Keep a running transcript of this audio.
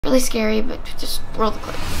Really scary, but just roll the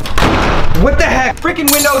clip. What the heck?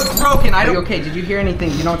 Freaking window's broken. Are you okay? Did you hear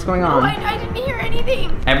anything? You know what's going on? No, I didn't hear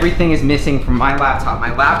anything. Everything is missing from my laptop.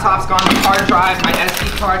 My laptop's gone, my hard drives, my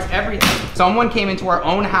SD cards, everything. Someone came into our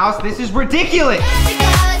own house. This is ridiculous.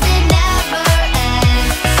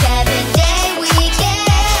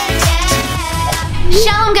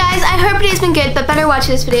 Shalom guys, I hope today's been good, but better watch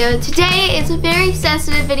this video. Today is a very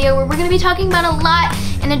sensitive video where we're going to be talking about a lot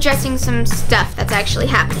and addressing some stuff that's actually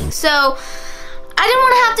happening. So, I didn't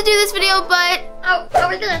want to have to do this video, but... Oh, are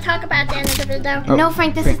we going to talk about the end of the video? Oh, no,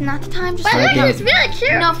 Frank, this is not the time. But it's really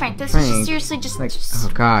cute. No, Frank, this is just, seriously just...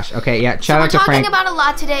 Oh gosh, okay, yeah, shout out to Frank. We're talking about a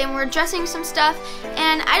lot today, and we're addressing some stuff,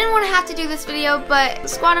 and I didn't want to have to do this video, but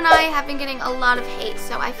Squad and I have been getting a lot of hate,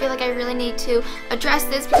 so I feel like I really need to address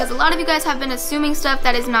this because a lot of you guys have been assuming stuff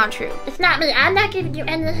that is not true. It's not me. I'm not giving you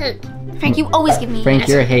any hate. Frank, you always give me Frank, hate.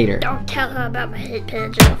 you're a hater. Don't tell her about my hate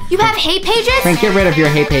pages. You have hate pages? Frank, get rid of your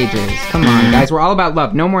hate pages. Come on, guys, we're all about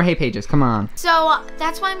love. No more hate pages, come on. So,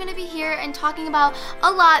 that's why I'm going to be here and talking about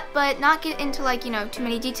a lot, but not get into, like, you know, too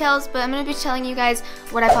many details, but I'm going to be telling you guys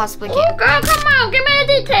what I possibly can. Oh, girl, come on, give me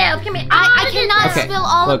the details. Give me I cannot spill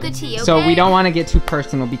all of the tea, okay? So we don't want to get too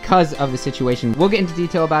personal because of the situation. We'll get into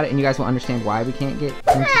detail about it, and you guys will understand why we can't get into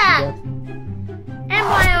details.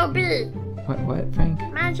 MYOB. What, Frank?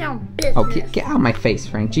 Mind your own business. Oh, get out of my face,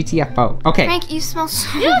 Frank. GTFO. Okay. Frank, you smell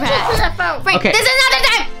so You bad. GTFO. Frank, okay. This is not the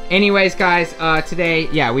time! Anyways, guys, today,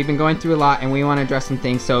 yeah, we've been going through a lot, and we want to address some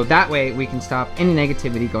things, so that way we can stop any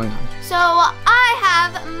negativity going on. So, I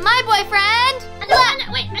have my boyfriend.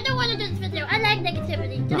 I don't want to do this video. I like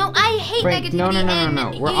negativity. No, I hate Frank, negativity.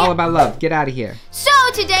 No. We're all about love. Get out of here. So,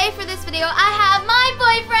 today for this video, I have my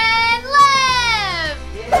boyfriend,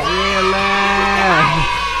 Lev. Yeah,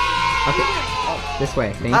 Lev. Okay. This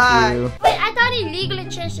way. Thank you. Wait, I thought he legally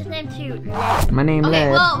changed his name to Lev. My name Okay,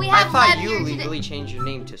 Lev. well, we have I thought Lev you here legally today. changed your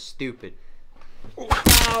name to stupid.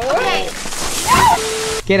 Okay.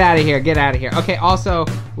 Get out of here. Get out of here. Okay, also,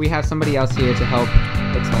 we have somebody else here to help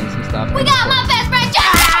explain some stuff. We got my best friend,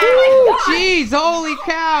 Jack. Jeez, holy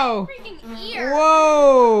cow. Freaking ear.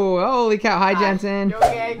 Whoa, holy cow. Hi, Jensen.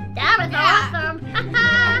 That was awesome.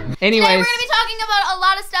 Anyways. Today we're going to be talking about a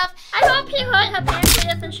lot of stuff. I hope he hurt her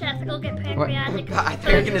pancreas and she has to go get pancreatic. I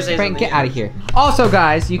thought you were gonna say Frank, something. get out of here. Also,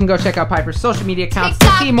 guys, you can go check out Piper's social media accounts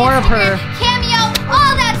TikTok, to see more of her. Instagram, CAMEO,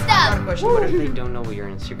 all that I got a stuff. question. What if they don't know what your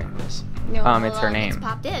Instagram is? No, It's her name. It's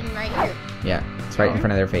popped in right here. Yeah, it's right in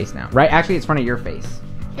front of their face now. Right, actually, it's in front of your face.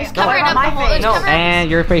 It's covered up the whole. It's No. covered up. And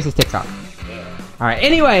your face is TikTok. All right.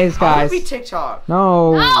 Anyways, guys. Be TikTok.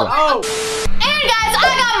 No. Oh. And guys,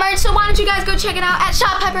 I got merch, so why don't you guys go check it out at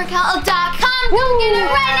shoppiperkel.com. Go get it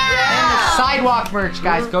right now. Sidewalk merch,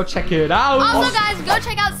 guys. Go check it out. Also, guys, go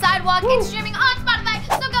check out Sidewalk. It's streaming on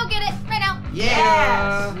Spotify, so go get it right now.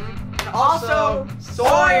 Yeah. And also,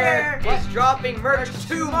 Sawyer is dropping merch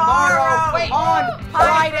tomorrow on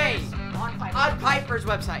Friday. On Piper's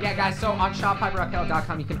website. Yeah, guys, so on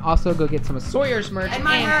shoppiperkel.com, you can also go get some of Sawyer's merch And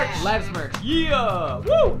my merch. Lev's merch. Yeah!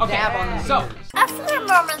 Woo! Okay, Dab on the so, A few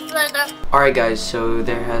moments later. Alright guys, so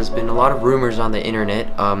there has been a lot of rumors on the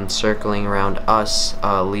internet circling around us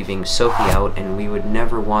leaving Sophie out, and we would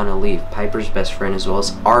never want to leave Piper's best friend as well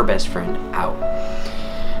as our best friend out.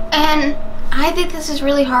 And I think this is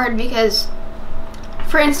really hard because,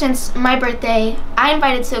 for instance, my birthday, I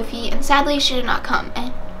invited Sophie, and sadly she did not come.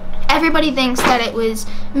 And everybody thinks that it was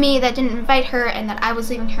me that didn't invite her and that I was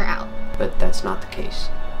leaving her out. But that's not the case.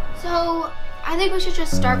 So, I think we should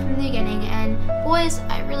just start from the beginning. And boys,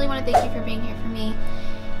 I really want to thank you for being here for me.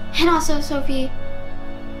 And also, Sophie,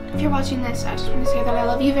 if you're watching this, I just want to say that I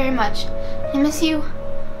love you very much. I miss you.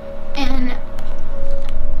 And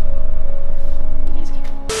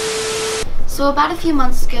so about a few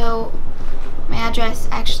months ago, my address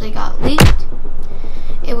actually got leaked.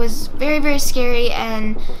 It was very, very scary,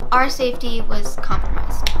 and our safety was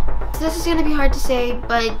compromised. So this is gonna be hard to say,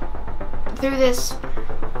 but through this,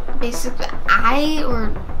 basically,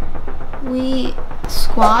 we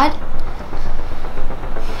Squad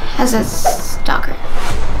has a stalker.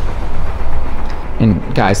 and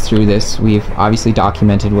guys, through this, we've obviously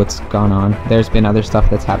documented what's gone on. There's been other stuff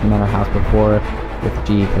that's happened at our house before with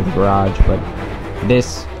Jeep or the garage, but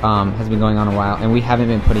this has been going on a while, and we haven't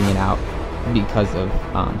been putting it out because of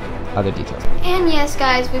other details. And yes,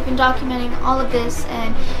 guys, we've been documenting all of this,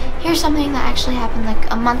 and here's something that actually happened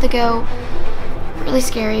like a month ago. Really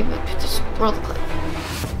scary, but just roll the clip.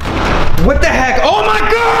 What the heck? Oh my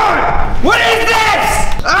god! What is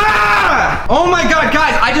this? Ah! Oh my god,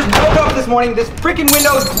 guys, I just woke up this morning. This freaking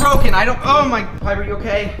window is broken. Oh my, Piper, are you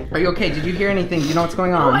okay? Are you okay? Did you hear anything? Do you know what's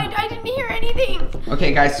going on? No, I didn't hear anything.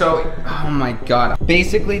 Okay, guys, so, oh my god.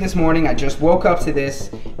 Basically, this morning, I just woke up to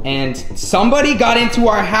this, and somebody got into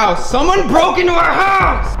our house. Someone broke into our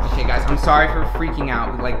house! Okay guys, I'm sorry for freaking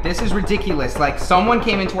out. Like, this is ridiculous. Like, someone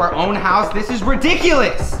came into our own house. This is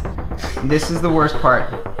ridiculous! This is the worst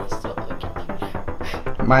part.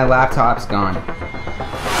 My laptop's gone.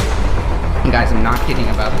 You guys, I'm not kidding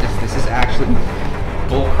about this. This is actually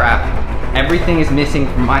bull crap. Everything is missing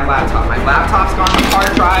from my laptop. My laptop's gone, my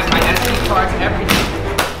hard drive, my SD cards,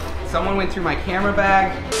 everything. Someone went through my camera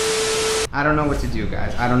bag. I don't know what to do,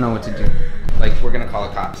 guys. I don't know what to do. Like, we're gonna call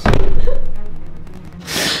the cops.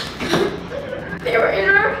 They were in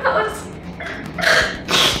our house.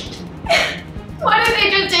 Why did they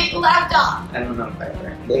just take the laptop? I don't know,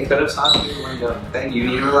 Piper. They could have saw through the window. Then you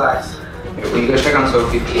need to relax. Here, we can go check on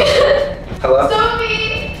Sophie. Hello?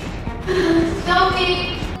 Sophie!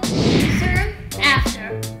 Sophie! Soon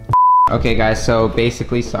after. Okay guys, so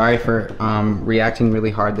basically sorry for reacting really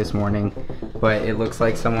hard this morning, but it looks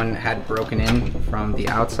like someone had broken in from the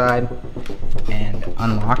outside and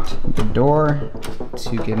unlocked the door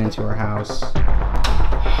to get into our house.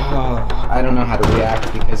 Oh, I don't know how to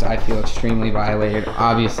react because I feel extremely violated.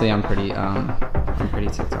 Obviously I'm pretty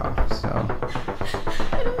ticked off, so.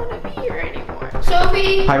 I don't want to be here anymore.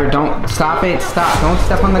 Sophie! Piper, don't, stop it, stop, don't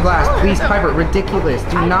step on the glass. Please, Piper, ridiculous.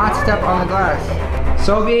 Do not step on the glass.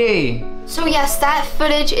 Sophie! So yes, that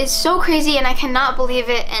footage is so crazy and I cannot believe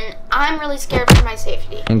it, and I'm really scared for my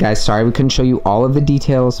safety. And guys, sorry we couldn't show you all of the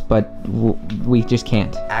details, but we just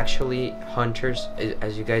can't. Actually, Hunter's,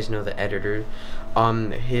 as you guys know, the editor,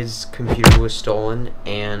 his computer was stolen,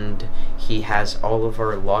 and he has all of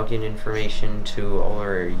our login information to all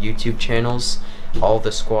our YouTube channels, all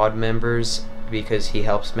the squad members, because he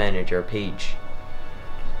helps manage our page.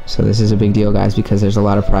 So this is a big deal, guys, because there's a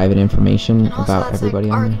lot of private information And also, about that's everybody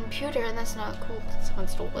like on our there. computer, and that's not cool that someone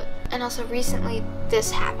stole it. And also recently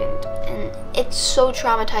this happened, and it's so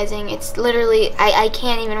traumatizing. It's literally, I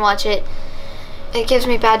can't even watch it. It gives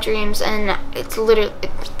me bad dreams, and it's literally,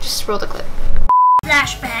 just roll the clip.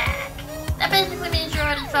 Flashback. That basically means you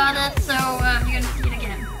already saw this, so you're gonna see it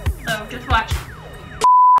again. So just watch.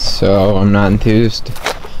 So I'm not enthused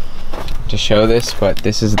to show this, but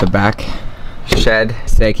this is the back shed.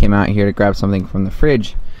 Today I came out here to grab something from the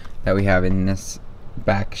fridge that we have in this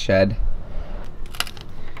back shed.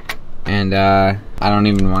 And I don't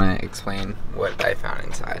even want to explain what I found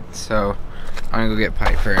inside. So I'm gonna go get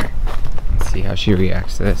Piper and see how she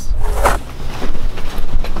reacts to this.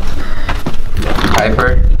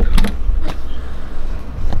 Piper,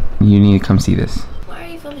 you need to come see this. Why are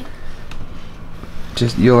you filming?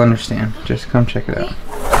 Just, you'll understand. Just come check it out.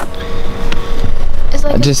 It's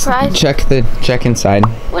like a Just surprise. check inside.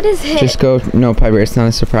 What is it? Just go. No, Piper, it's not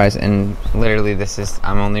a surprise. And literally, this is.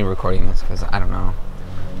 I'm only recording this because I don't know.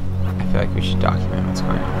 I feel like we should document what's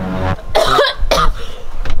going on.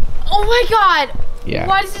 Oh my god! Yeah.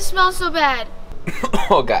 Why does it smell so bad?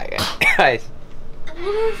 Oh, guys.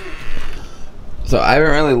 So I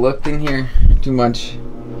haven't really looked in here too much,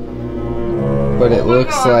 but it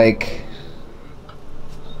looks like.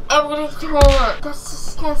 I'm gonna throw up. That's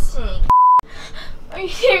disgusting. Are you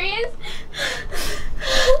serious?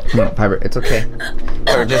 Come on, Piper, it's okay.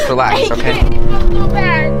 Piper, just relax, okay? It smells so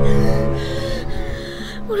bad.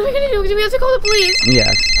 What are we gonna do? Do we have to call the police?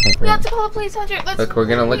 Yes. We have to call the police, Hunter. Let's Look, we're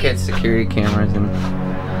gonna look at security cameras and.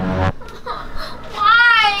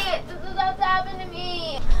 Why? This is have to happen to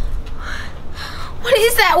me. What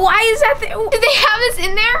is that? Why is that there? Did they have this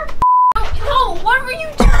in there? No, what were you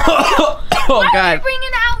doing? Oh, God. Why are you bringing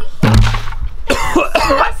it out here?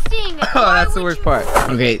 That's disgusting. Oh, that's the worst part.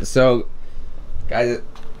 Okay, so, guys,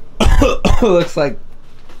 it looks like.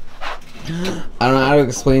 I don't know how to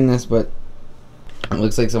explain this, but it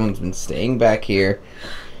looks like someone's been staying back here.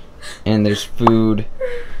 And there's food.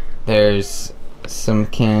 There's some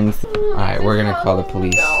cans. Alright, we're gonna call the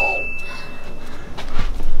police.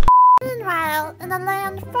 Meanwhile, in a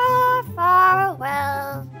land far, far away.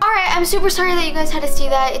 Alright, I'm super sorry that you guys had to see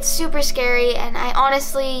that. It's super scary, and I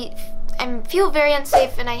honestly feel very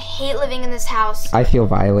unsafe, and I hate living in this house. I feel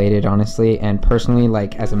violated, honestly, and personally,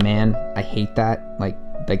 like, as a man, I hate that. Like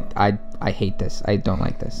I hate this. I don't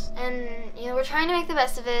like this. And, you know, we're trying to make the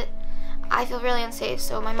best of it. I feel really unsafe,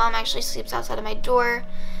 so my mom actually sleeps outside of my door.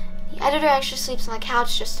 The editor actually sleeps on the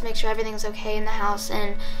couch just to make sure everything's okay in the house.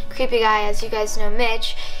 And creepy guy, as you guys know,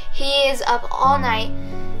 Mitch, he is up all night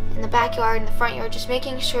in the backyard, in the front yard, just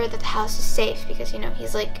making sure that the house is safe because, you know,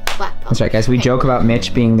 he's like a black belt. That's right, guys. We joke about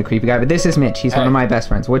Mitch being the creepy guy, but this is Mitch. He's one of my best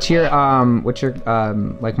friends. What's your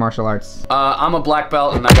like martial arts? I'm a black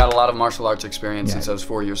belt, and I got a lot of martial arts experience since I was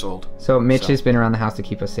 4 years old. So Mitch has been around the house to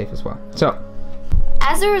keep us safe as well. So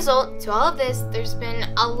As a result to all of this, there's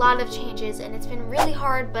been a lot of changes and it's been really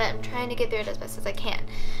hard, but I'm trying to get through it as best as I can.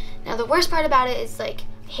 Now the worst part about it is like,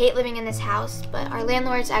 I hate living in this house, but our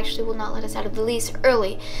landlords actually will not let us out of the lease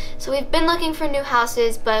early. So we've been looking for new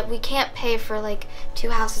houses, but we can't pay for like 2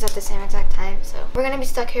 houses at the same exact time. So we're gonna be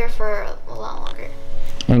stuck here for a lot longer.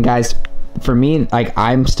 And guys, for me, like,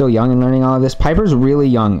 I'm still young and learning all of this. Piper's really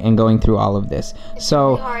young and going through all of this. It's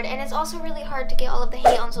really hard, and it's also really hard to get all of the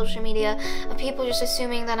hate on social media of people just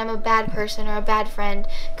assuming that I'm a bad person or a bad friend,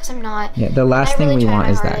 because I'm not. Yeah, the last thing we want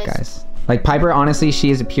is that, guys. Like, Piper, honestly,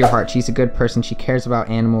 she is a pure heart. She's a good person. She cares about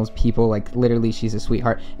animals, people. Like, literally, she's a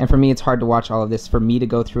sweetheart. And for me, it's hard to watch all of this. For me to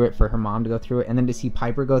go through it, for her mom to go through it, and then to see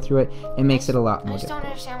Piper go through it, it makes it a lot more difficult.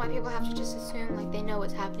 I just don't understand why people have to just assume, like, they know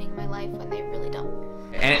what's happening in my life when they really don't.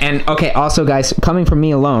 And okay, also, guys, coming from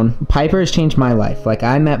me alone, Piper has changed my life. Like,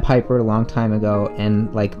 I met Piper a long time ago,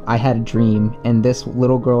 and, like, I had a dream, and this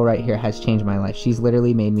little girl right here has changed my life. She's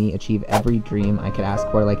literally made me achieve every dream I could ask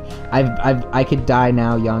for. Like, I could die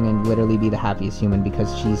now young and literally be the happiest human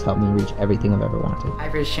because she's helped me reach everything I've ever wanted.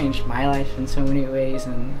 Piper's changed my life in so many ways,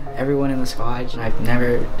 and everyone in the squad. I've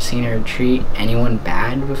never seen her treat anyone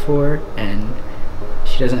bad before, and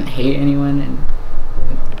she doesn't hate anyone, and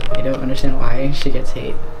I don't understand why she gets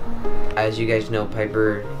hate. As you guys know,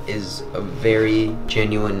 Piper is a very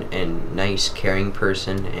genuine and nice, caring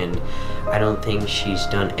person, and I don't think she's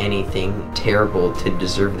done anything terrible to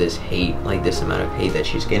deserve this hate, like this amount of hate that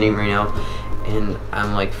she's getting right now. And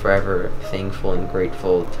I'm like forever thankful and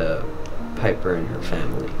grateful to Piper and her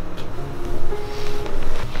family.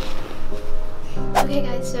 Okay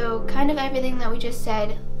guys, so kind of everything that we just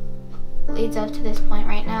said leads up to this point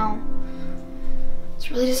right now. It's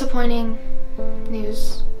really disappointing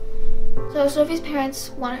news. So Sophie's parents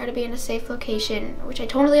want her to be in a safe location, which I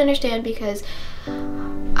totally understand because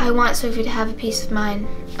I want Sophie to have a peace of mind,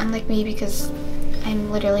 unlike me, because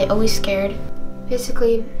I'm literally always scared.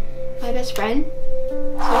 Basically, my best friend,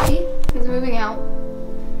 Sophie, is moving out.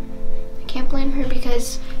 I can't blame her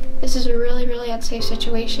because this is a really, really unsafe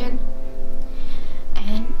situation.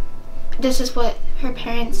 And this is what her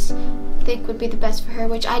parents think would be the best for her,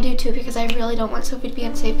 which I do too, because I really don't want Sophie to be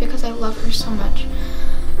unsafe because I love her so much.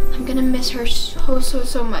 I'm gonna miss her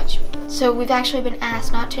so much. So we've actually been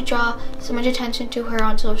asked not to draw so much attention to her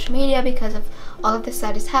on social media because of all of this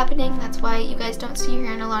that is happening. That's why you guys don't see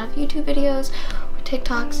her in a lot of YouTube videos or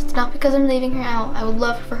TikToks. It's not because I'm leaving her out. I would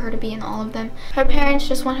love for her to be in all of them. Her parents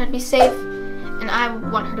just want her to be safe, and I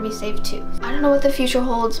want her to be safe too. I don't know what the future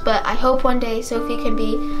holds, but I hope one day Sophie can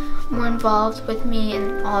be more involved with me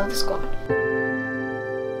and all of the squad.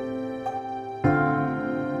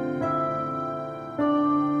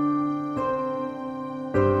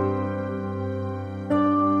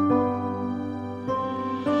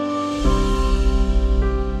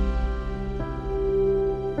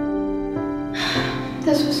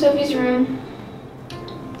 This was Sophie's room.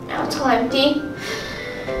 Now it's all empty.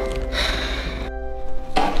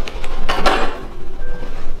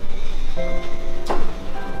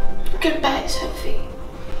 Goodbye, Sophie.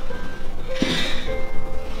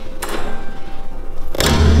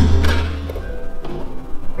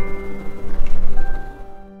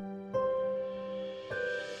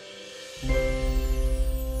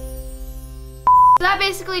 That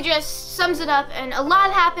basically just sums it up, and a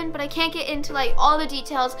lot happened, but I can't get into like all the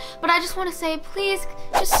details. But I just want to say, please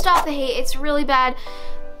just stop the hate. It's really bad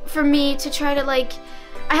for me to try to like,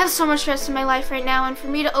 I have so much stress in my life right now, and for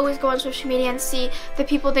me to always go on social media and see that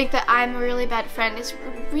people think that I'm a really bad friend is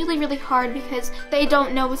really, really hard because they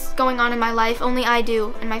don't know what's going on in my life. Only I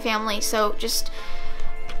do and my family. So just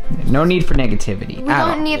no need for negativity. We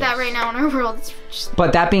don't need that right now in our world. It's just...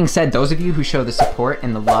 But that being said, those of you who show the support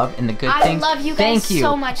and the love and the good things, I love you guys thank you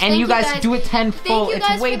so much. And thank you guys do it tenfold. Thank you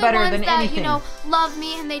guys it's way for better the ones than that, anything. You know, love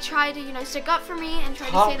me and they try to, you know, stick up for me and try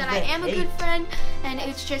to say that I am a good friend. And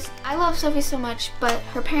it's just, I love Sophie so much, but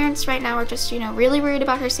her parents right now are just, you know, really worried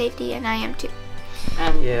about her safety, and I am too.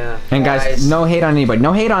 Yeah. And guys, no hate on anybody.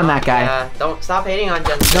 No hate on that guy. Yeah, don't stop hating on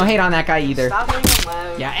Jensen. No hate on that guy either. Stop hating on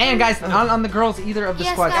Lev. Yeah, and guys, on the girls either of the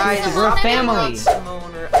Yes, squad. guys, Seriously, we're a family.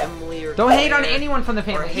 Simone or Emily or Don't hate on Claire, anyone from the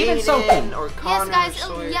family, or even Hayden Sophie. or Connor Yes, guys,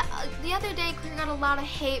 or Sawyer. yeah, the other day Claire got a lot of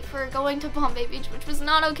hate for going to Bombay Beach, which was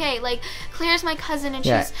not okay. Like, Claire's my cousin, and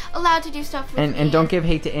Yeah. she's allowed to do stuff with me. And don't give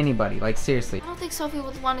hate to anybody, like, seriously. I don't think Sophie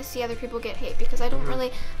would want to see other people get hate because I don't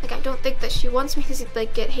really, like, I don't think that she wants me to see,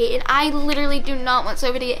 like, get hate. And I literally do not want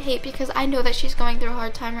Sophie to get hate because I know that she's going through a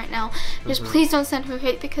hard time right now. Just please don't send her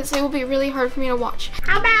hate because it will be really hard for me to watch.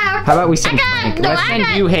 How How about we send Frank? Let's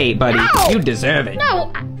send you hate, buddy. No. You deserve it.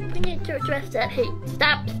 No, we need to address that hate.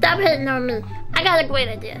 Stop hating on me. I got a great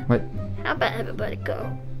idea. What? How about everybody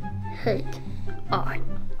go hate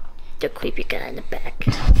on the creepy guy in the back.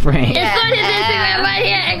 Frank. Just go to his Instagram right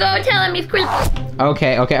here and go tell him he's creepy.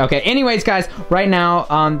 Okay. Anyways, guys, right now,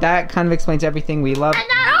 that kind of explains everything. We love. And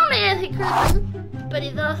not only is he creepy, but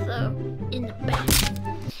he's also in the back.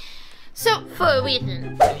 So, For a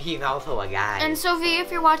reason. He's also a guy. and Sophie,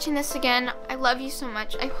 if you're watching this again, I love you so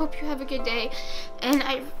much. I hope you have a good day, and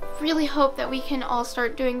I really hope that we can all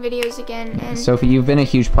start doing videos again. And Sophie, you've been a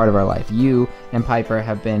huge part of our life. You and Piper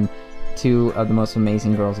have been two of the most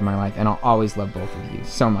amazing girls in my life, and I'll always love both of you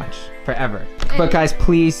so much, forever. But guys,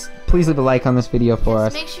 please leave a like on this video for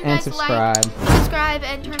us, make sure you and guys subscribe. subscribe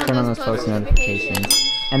and turn on those post post notifications. notifications.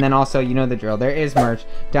 And then also, you know the drill. There is merch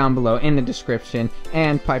down below in the description,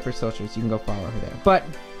 and Piper's socials. You can go follow her there. But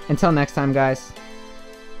until next time, guys.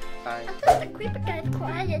 I thought the creepy guy's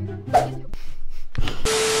crying.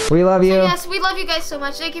 We love you. So yes, we love you guys so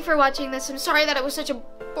much. Thank you for watching this. I'm sorry that it was such a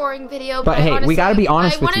boring video. But hey, we honestly, gotta be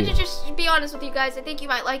honest with I wanted you. to just be honest with you guys. I think you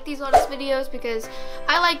might like these honest videos because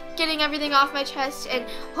I like getting everything off my chest, and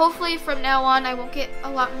hopefully from now on I won't get a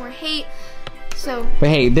lot more hate. So, But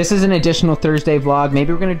hey, this is an additional Thursday vlog.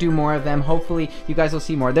 Maybe we're gonna do more of them. Hopefully, you guys will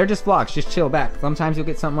see more. They're just vlogs. Just chill back. Sometimes you'll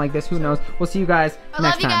get something like this. Who knows? We'll see you guys I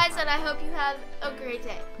next love you time. guys, and I hope you have a great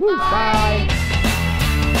day. Woo, bye.